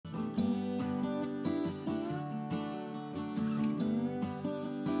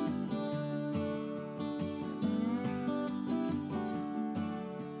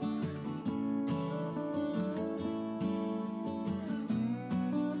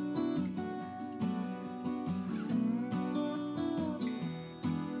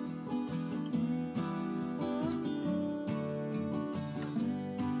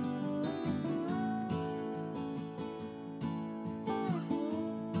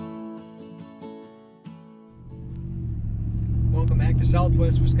Welcome back to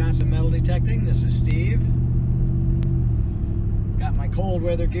Southwest Wisconsin Metal Detecting. This is Steve. Got my cold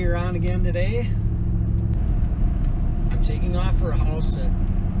weather gear on again today. I'm taking off for a house that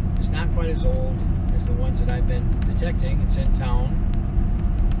is not quite as old as the ones that I've been detecting. It's in town,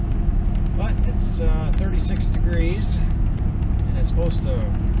 but it's 36 degrees and it's supposed to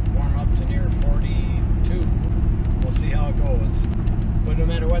warm up to near 42. We'll see how it goes. But no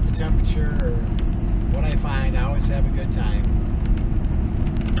matter what the temperature or what I find, I always have a good time.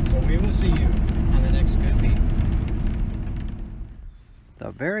 So we will see you on the next good beat.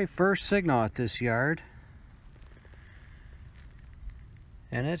 The very first signal at this yard.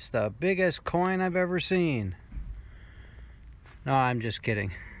 And it's the biggest coin I've ever seen. No, I'm just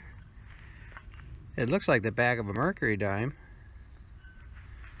kidding. It looks like the back of a mercury dime.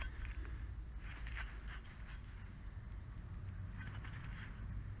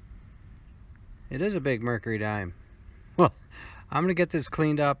 It is a big mercury dime. Well, I'm gonna get this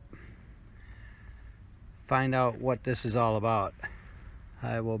cleaned up, find out what this is all about.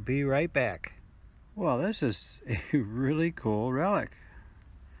 I will be right back. Well, this is a really cool relic.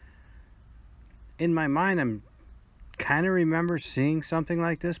 In my mind, I'm kind of remember seeing something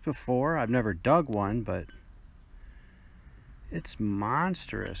like this before. I've never dug one, but it's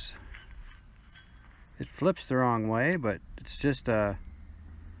monstrous. It flips the wrong way, but it's just a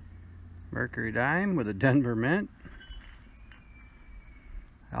mercury dime with a Denver mint.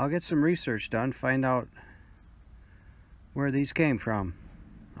 I'll get some research done, find out where these came from.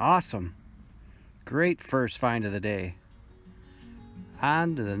 Awesome. Great first find of the day.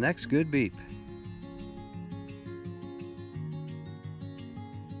 On to the next good beep.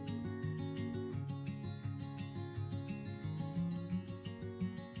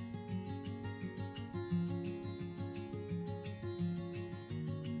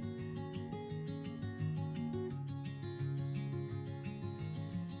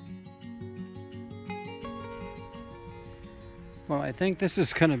 Well, I think this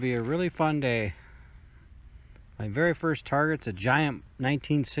is going to be a really fun day. My very first target's a giant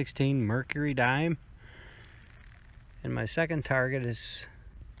 1916 mercury dime. And my second target is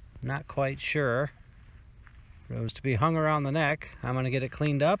not quite sure. It was to be hung around the neck. I'm going to get it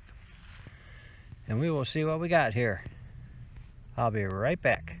cleaned up and we will see what we got here. I'll be right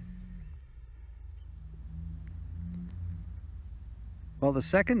back. Well, the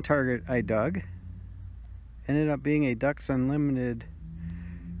second target I dug ended up being a Ducks Unlimited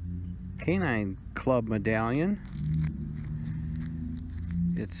Canine Club medallion.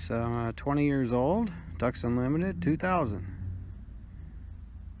 It's 20 years old, Ducks Unlimited 2000.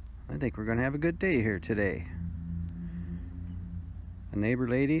 I think we're gonna have a good day here today. A neighbor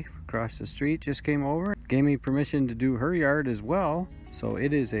lady across the street just came over, gave me permission to do her yard as well, so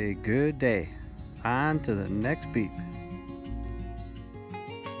it is a good day. On to the next beep.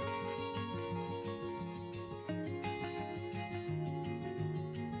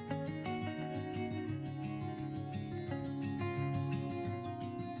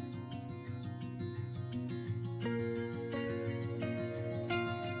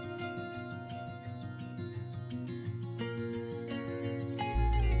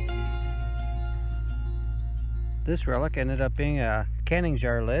 This relic ended up being a canning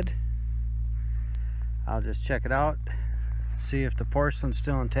jar lid. I'll just check it out, see if the porcelain's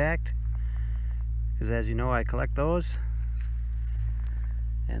still intact, because as you know I collect those,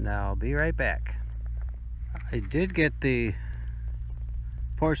 and I'll be right back. I did get the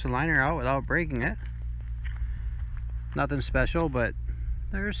porcelain liner out without breaking it. Nothing special, but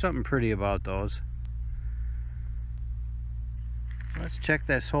there's something pretty about those. Let's check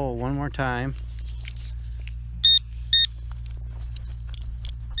this hole one more time.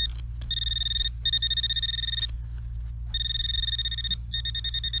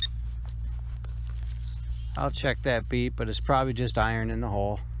 I'll check that beep, but it's probably just iron in the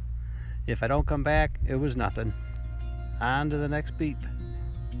hole. If I don't come back, it was nothing. On to the next beep.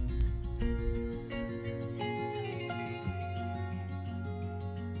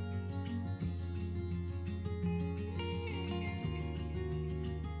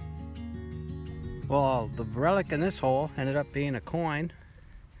 Well, the relic in this hole ended up being a coin.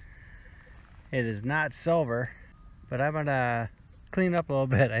 It is not silver, but I'm gonna clean up a little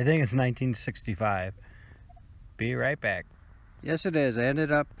bit. I think it's 1965. Be right back. Yes, it is. I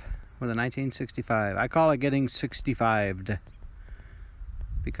ended up with a 1965. I call it getting 65'd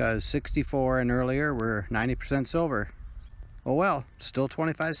because 64 and earlier were 90% silver. Oh well, still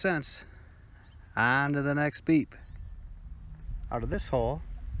 25 cents. On to the next beep. Out of this hole,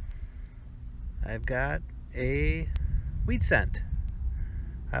 I've got a wheat cent.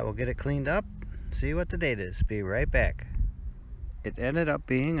 I will get it cleaned up, see what the date is. Be right back. it ended up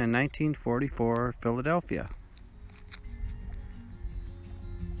being a 1944 Philadelphia.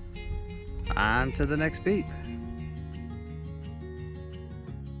 On to the next beep.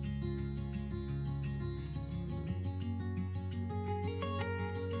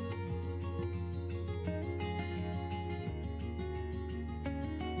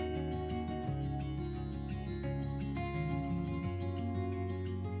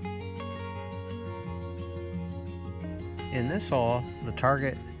 In this hole, the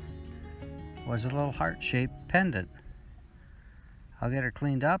target was a little heart-shaped pendant. I'll get her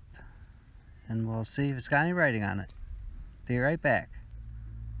cleaned up and we'll see if it's got any writing on it. Be right back.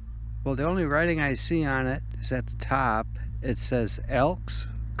 Well, the only writing I see on it is at the top. It says Elks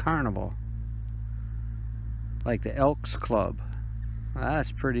Carnival, like the Elks Club. Well,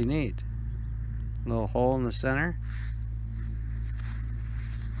 that's pretty neat. Little hole in the center.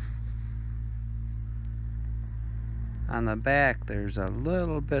 On the back there's a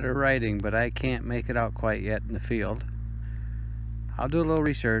little bit of writing, but I can't make it out quite yet in the field. I'll do a little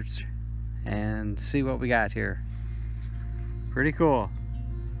research and see what we got here. Pretty cool.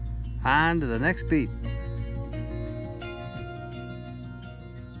 On to the next beat.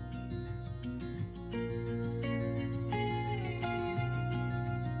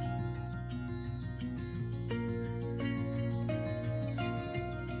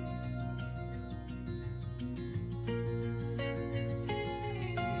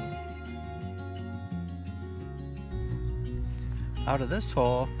 Out of this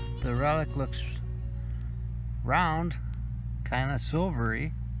hole, the relic looks round, kind of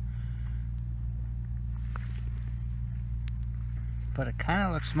silvery, but it kind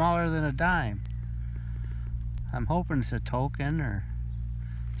of looks smaller than a dime. I'm hoping it's a token or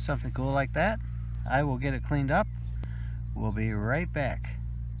something cool like that. I will get it cleaned up. We'll be right back.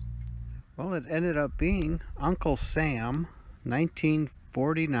 Well, it ended up being Uncle Sam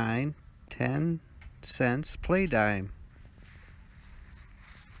 1949 10 cents play dime.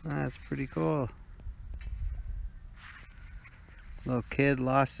 That's pretty cool. Little kid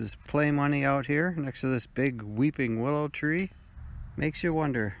lost his play money out here next to this big weeping willow tree. Makes you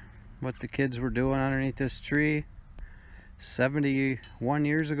wonder what the kids were doing underneath this tree 71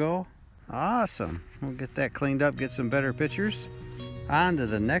 years ago. Awesome. We'll get that cleaned up, get some better pictures. On to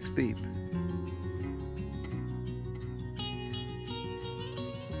the next beep.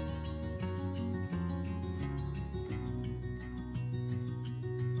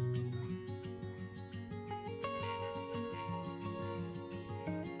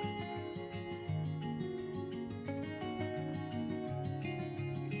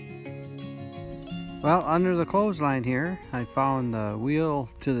 Well, under the clothesline here, I found the wheel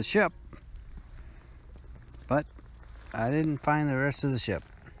to the ship, but I didn't find the rest of the ship.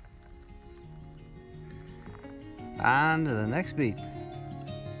 On to the next beat.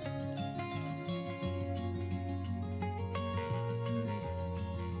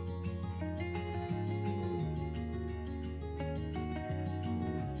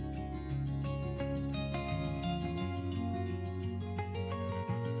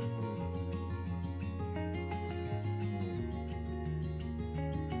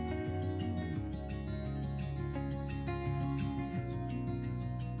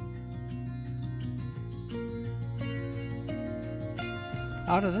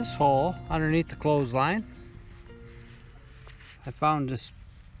 Out of this hole underneath the clothesline, I found this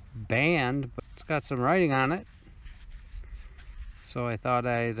band, but it's got some writing on it, so I thought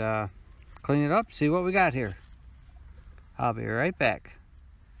I'd clean it up, see what we got here. I'll be right back.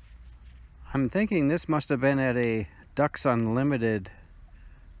 I'm thinking this must have been at a Ducks Unlimited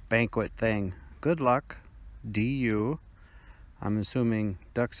banquet thing. Good luck, DU. I'm assuming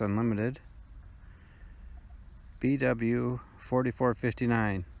Ducks Unlimited. BW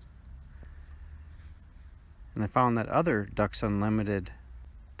 4459. And I found that other Ducks Unlimited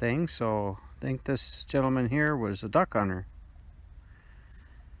thing, so I think this gentleman here was a duck hunter.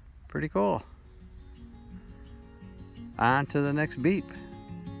 Pretty cool. On to the next beep.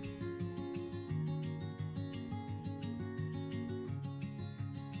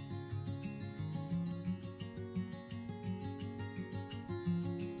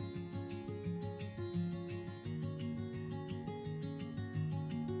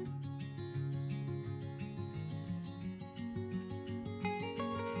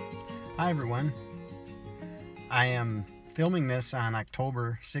 Hi everyone, I am filming this on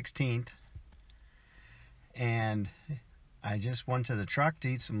October 16th and I just went to the truck to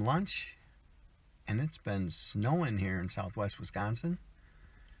eat some lunch and it's been snowing here in southwest Wisconsin,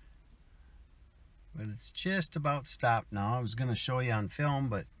 but it's just about stopped now. I was going to show you on film,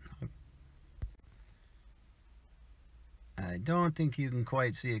 but I don't think you can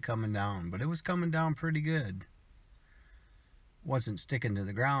quite see it coming down, but it was coming down pretty good. Wasn't sticking to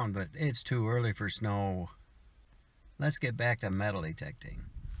the ground, but it's too early for snow. Let's get back to metal detecting.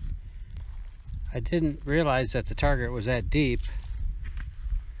 I didn't realize that the target was that deep.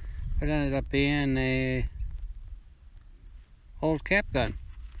 It ended up being a old cap gun.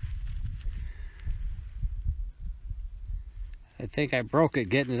 I think I broke it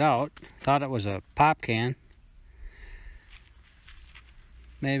getting it out. Thought it was a pop can.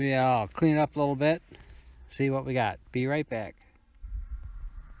 Maybe I'll clean it up a little bit, see what we got. Be right back.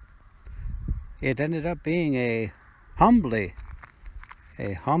 It ended up being a Humbly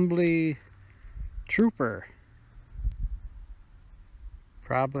Trooper.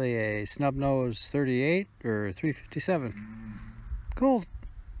 Probably a snub nose 38 or 357. Cool.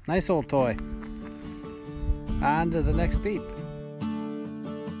 Nice old toy. On to the next beep.